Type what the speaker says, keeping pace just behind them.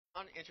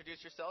on, introduce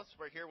yourselves.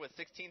 We're here with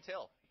 16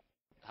 Till.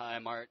 Hi,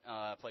 I'm Art.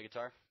 Play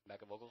guitar,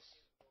 backup vocals.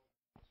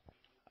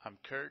 I'm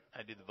Kurt.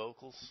 I do the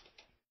vocals.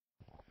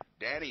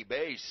 Danny,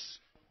 bass.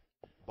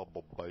 Bass.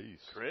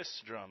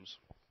 Chris, drums.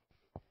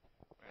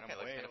 Okay,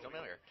 looks kind of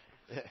familiar.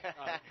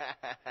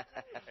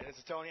 And this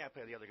is Tony. I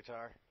play the other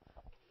guitar.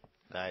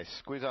 Nice.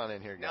 Squeeze on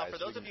in here, guys. Now, for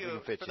those for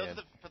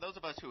those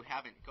of us who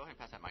haven't, go ahead and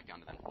pass that mic down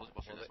to them. We'll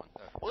share this one.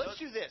 Well, let's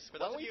do this. Why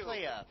don't we you,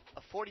 play a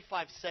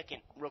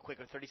 45-second, real quick,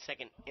 or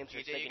 30-second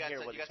intro so they you can hear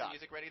got what's some top.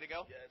 music ready to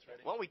go? Yeah, it's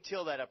ready. Why don't we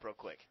till that up real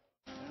quick?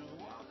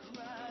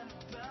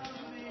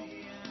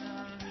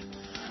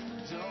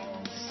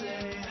 Don't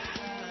say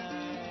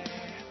hi.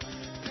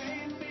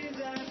 Paint me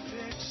that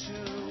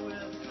picture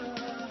with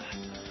a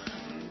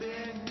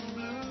big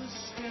blue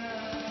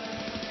sky.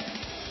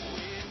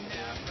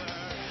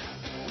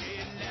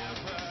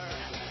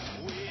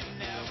 We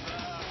never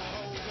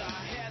hold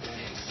our heads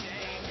in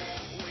shame.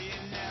 We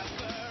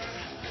never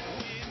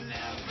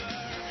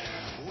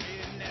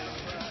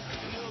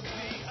look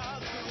the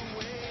other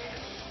way.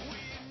 We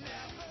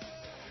never.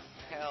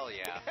 Hell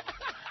yeah.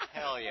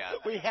 Hell yeah.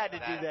 We had to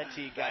do that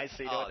to you guys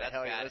so you know what the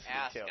hell you're listening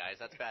badass, to. guys.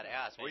 That's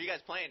badass. Where are you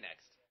guys playing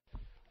next?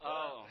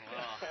 Oh,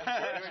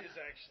 Is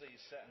actually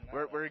setting that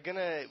We're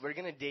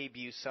gonna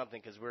debut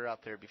something because we're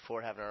out there before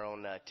having our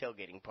own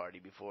tailgating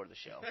party before the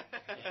show,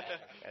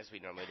 as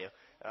we normally do.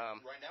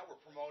 Right now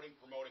we're promoting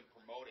is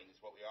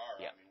what we are.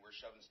 Yeah. I mean, we're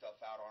shoving stuff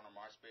out on our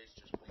MySpace,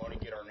 just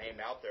promoting, get our name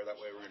out there. That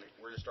way we're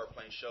gonna start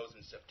playing shows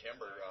in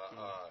September.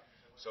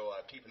 So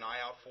keep an eye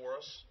out for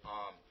us.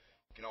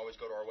 You can always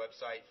go to our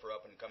website for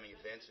up and coming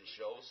events and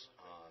shows.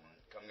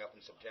 Coming up in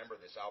September,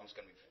 this album's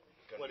gonna be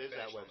What is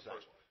that finished on the website?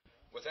 first.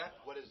 What's that?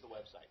 What is the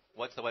website?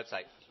 What's the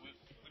website? We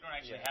don't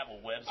actually have a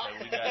website.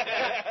 We got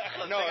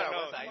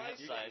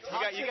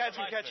You guys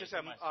can catch us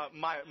at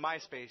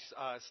MySpace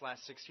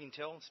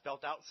 /16till,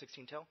 spelt out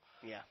 16till.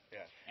 Yeah.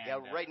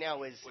 And, Right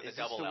now is with a this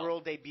double the L.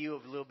 world debut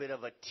of a little bit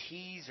of a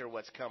teaser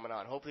what's coming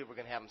on. Hopefully we're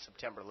going to have them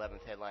September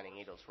 11th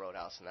headlining Eagles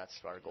Roadhouse, and that's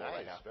our goal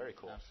right now. Very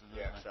cool.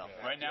 Absolutely. Yeah. So,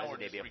 Right now as a we're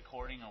just debut.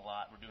 recording a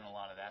lot. We're doing a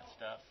lot of that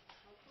stuff,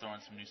 throwing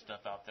some new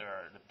stuff out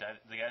there.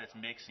 The guy that's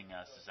mixing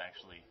us is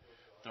actually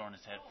throwing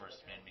his head for a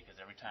spin because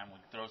every time we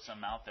throw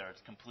something out there,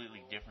 it's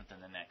completely different than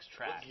the next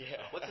track.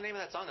 What's the name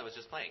of that song that was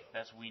just playing?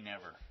 That's We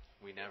Never.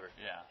 We Never.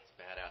 Yeah. It's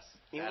badass.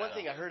 You know, one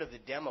thing I heard of the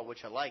demo,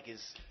 which I like,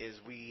 is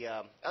we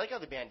I like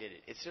how the band did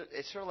it. It's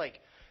sort of like,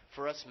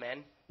 for us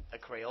men, a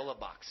Crayola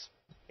box.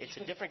 It's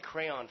a different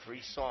crayon for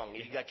each song.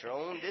 You got your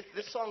own.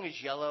 This song is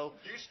yellow.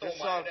 You stole this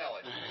my song,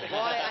 analogy. Well,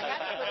 I had to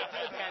put it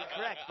to the band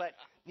correct, but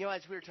you know,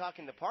 as we were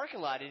talking in the parking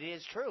lot, it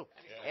is true.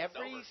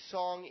 Every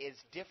song is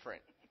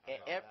different.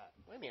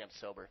 What do you mean I'm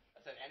sober? I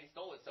said Andy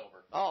stole it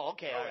sober. Oh,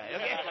 okay, all right.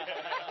 Okay.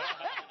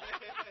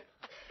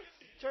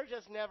 Church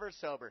is never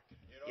sober.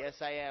 Yes,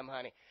 I am,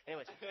 honey.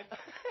 Anyways.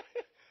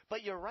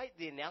 But you're right.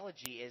 The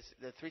analogy is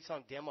the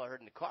 3-song demo I heard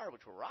in the car,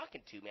 which we're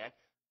rocking to, man.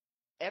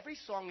 Every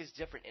song is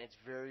different, and it's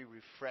very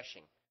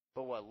refreshing.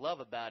 But what I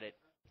love about it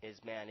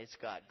is, man, it's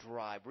got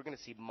drive. We're going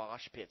to see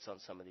mosh pits on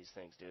some of these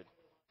things, dude.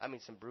 I mean,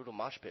 some brutal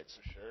mosh pits.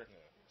 For sure.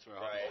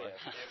 Right.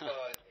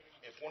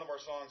 If one of our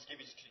songs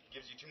gives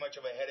you too much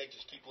of a headache,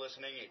 just keep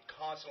listening. It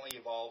constantly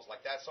evolves. Like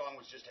that song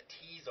was just a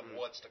tease of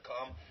what's to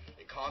come.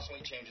 It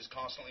constantly changes,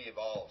 constantly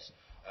evolves.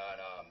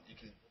 And you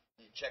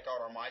check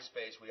out our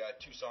MySpace. We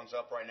got 2 songs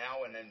up right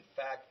now, and in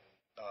fact,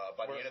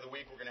 by the end of the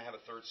week, we're going to have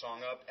a 3rd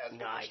song up. As we're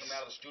pushing them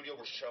out of the studio,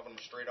 we're shoving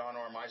them straight on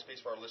our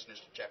MySpace for our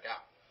listeners to check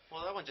out.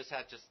 Well, that one just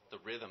had just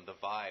the rhythm, the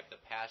vibe, the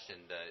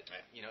passion,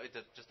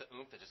 just the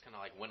oomph that just kind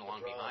of like went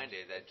along behind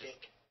it. That just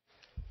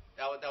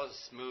that was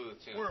smooth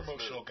too. We're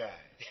emotional guys.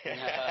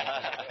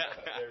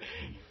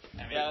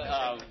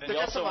 We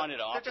also wanted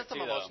to offer They're just some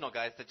too, emotional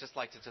guys that just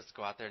like to just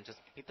go out there and just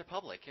meet their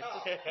public. It's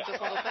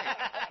just one of those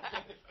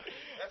things.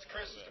 That's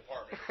Chris's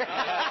department.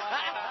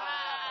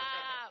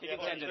 You can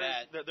tend to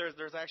that.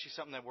 There's actually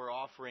something that we're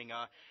offering.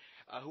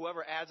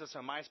 Whoever adds us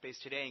on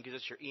MySpace today and gives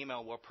us your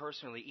email, we'll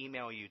personally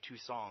email you 2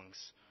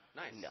 songs.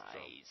 Nice.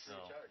 So,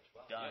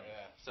 done.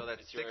 Yeah. So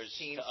that's It's yours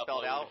 16 to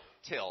spelled upload. out,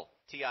 Till,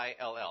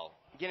 T-I-L-L.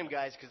 Get them,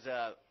 guys, because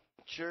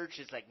Church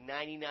is like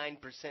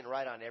 99%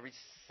 right on every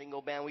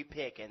single band we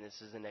pick, and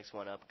this is the next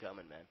one up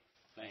coming, man.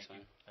 Thanks,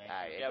 man. Thank All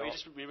right, you. Yeah,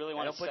 we really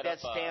want to set I don't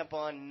put that up, stamp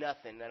on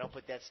nothing. I don't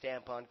put that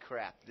stamp on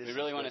crap. we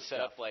really want to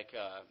set up like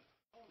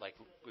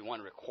we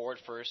want to record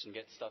first and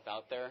get stuff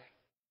out there.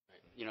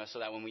 You know, so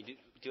that when we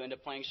do end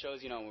up playing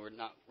shows, you know, we're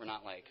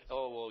not like,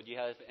 oh, well, do you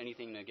have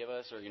anything to give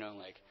us, or you know,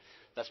 like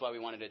that's why we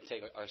wanted to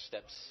take our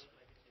steps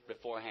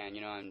beforehand,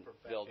 you know, and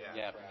build,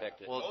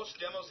 perfect it. Well, most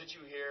demos that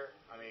you hear,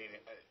 I mean,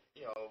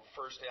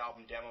 first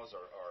album demos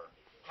are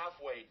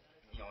halfway,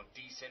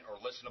 decent or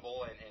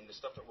listenable, and the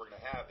stuff that we're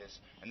going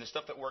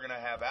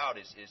to have out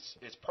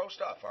is pro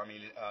stuff. I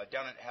mean,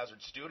 down at Hazard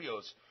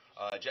Studios,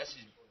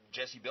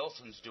 Jesse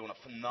Bilson's doing a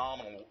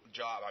phenomenal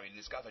job. I mean,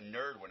 this guy's a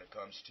nerd when it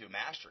comes to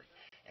mastering,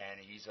 and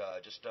he's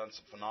just done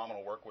some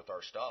phenomenal work with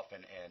our stuff.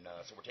 And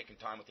so we're taking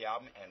time with the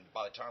album, and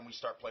by the time we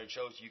start playing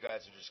shows, you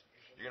guys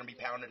you're going to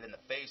be pounded in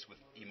the face with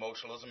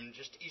emotionalism, and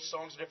just each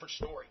song's a different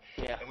story.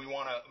 Yeah. And we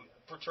want to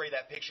portray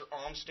that picture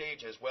on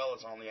stage as well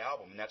as on the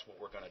album, and that's what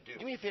we're going to do.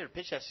 Do me a favor,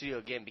 pitch that studio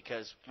again,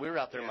 because we were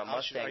out there in my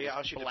Mustang.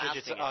 I'll shoot the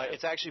pitch. blasting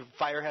It's actually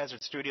Fire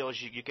Hazard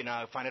Studios. You can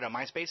find it on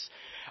MySpace.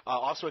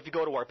 Also, if you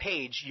go to our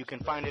page, you can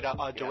find it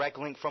a direct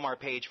link from our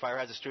page, Fire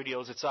Hazard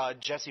Studios. It's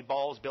Jesse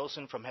Balls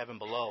Bilson from Heaven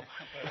Below.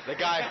 The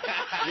guy,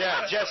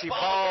 Jesse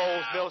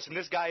Balls Bilson.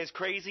 This guy is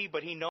crazy,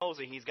 but he knows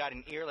it. He's got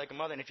an ear like a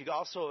mother. And if you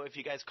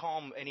guys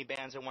call him any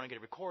bands that want to get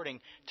a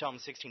recording, tell him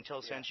 16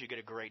 Till cents. You get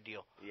a great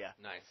deal. Yeah.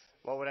 Nice.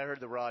 Well, when I heard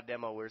the raw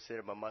demo, we were sitting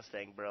in my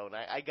Mustang, bro, and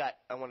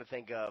I want to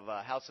think of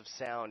House of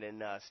Sound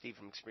and Steve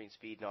from Extreme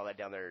Speed and all that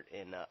down there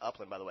in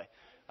Upland, by the way.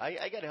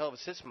 I got a hell of a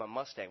system on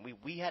my Mustang.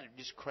 We had it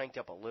just cranked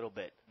up a little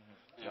bit.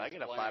 You know, I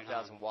got a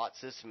 5,000 watt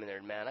system in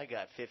there, man. I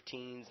got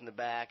 15s in the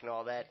back and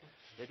all that.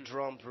 The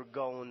drums were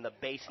going, the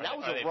bass. And that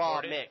was a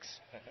raw mix.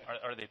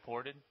 Are they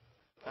ported?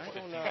 I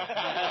don't know.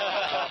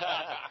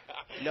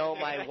 No,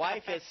 my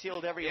wife has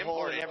sealed every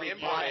hole in every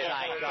box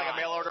I got. Like a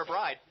mail order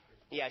bride.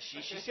 Yeah,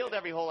 she sealed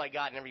every hole I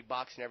got in every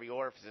box and every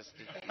orifice.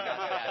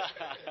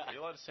 Are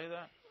you allowed to say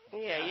that?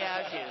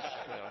 Yeah, she is.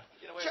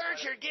 You know.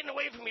 Church, you're getting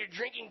away from your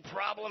drinking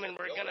problem, and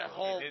we're gonna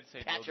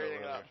patch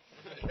everything up.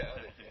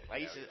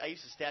 I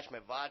used to stash my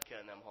vodka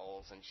in them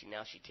holes, and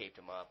now she taped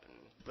them up and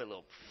put a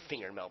little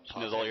fingernail. She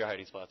knows all your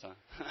hiding spots, huh?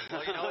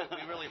 Well, you know what?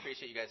 We really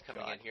appreciate you guys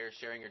coming in here,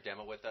 sharing your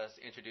demo with us,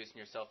 introducing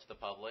yourself to the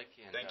public.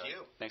 And, Thank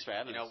you. Thanks for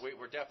having us.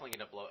 We're definitely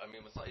going to blow. I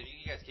mean, if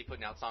you guys keep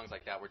putting out songs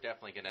like that, we're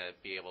definitely going to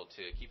be able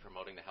to keep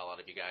promoting the hell out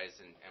of you guys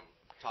and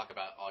talk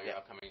about all your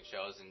upcoming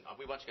shows. And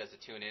we want you guys to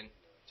tune in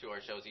to our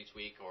shows each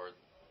week or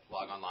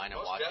log online and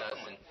watch us.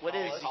 And what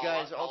is you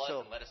guys also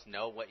and let us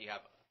know what you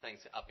have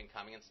things up and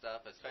coming and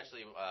stuff.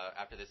 Especially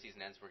after this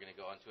season ends, we're going to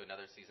go on to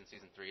another season 3,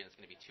 and it's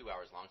going to be 2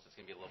 hours long, so it's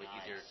going to be a little bit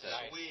easier to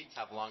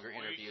have longer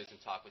interviews and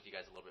talk with you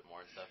guys a little bit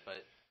more and stuff.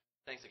 But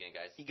thanks again,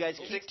 guys. You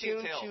guys keep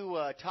tuned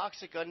to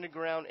Toxic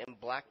Underground, and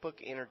Black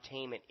Book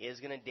Entertainment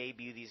is going to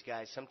debut these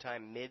guys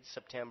sometime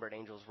mid-September at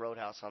Angels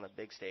Roadhouse on the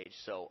big stage.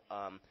 So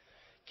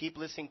keep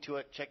listening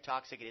to it. Check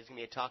Toxic. It is going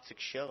to be a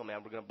Toxic show,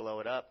 man. We're going to blow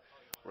it up.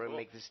 We're going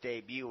to make this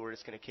debut. We're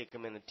just going to kick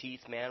them in the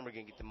teeth, man. We're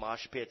going to get the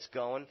mosh pits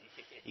going.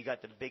 You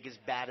got the biggest,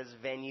 baddest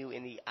venue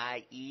in the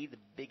IE, the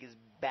biggest,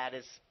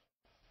 baddest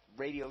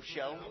radio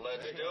show.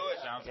 Let's do it.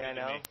 Sounds good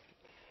to me.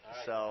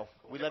 So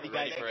we love you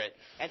guys. For it.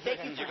 And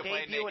thank you for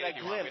debuting a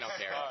glimpse. We don't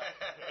care.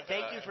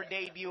 Thank you for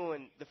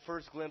debuting the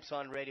first glimpse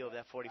on radio of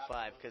that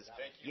 45, because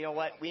you know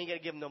what? We ain't going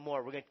to give them no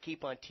more. We're going to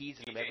keep on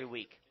teasing them every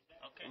week.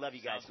 Okay. Love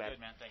you guys, Sounds good,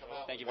 man.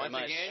 Thank you very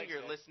much. Once again,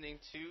 you're listening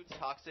to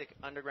Toxic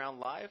Underground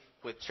Live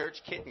with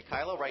Church, Kit, and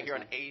Kylo right here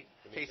on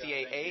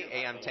KCAA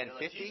AM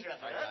 1050.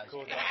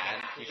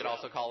 And you can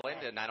also call in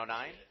to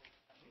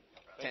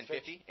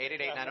 909-1050,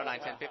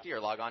 888-909-1050, or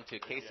log on to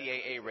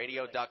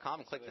kcaaradio.com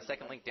and click the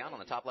second link down on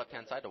the top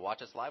left-hand side to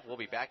watch us live. We'll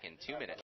be back in 2 minutes.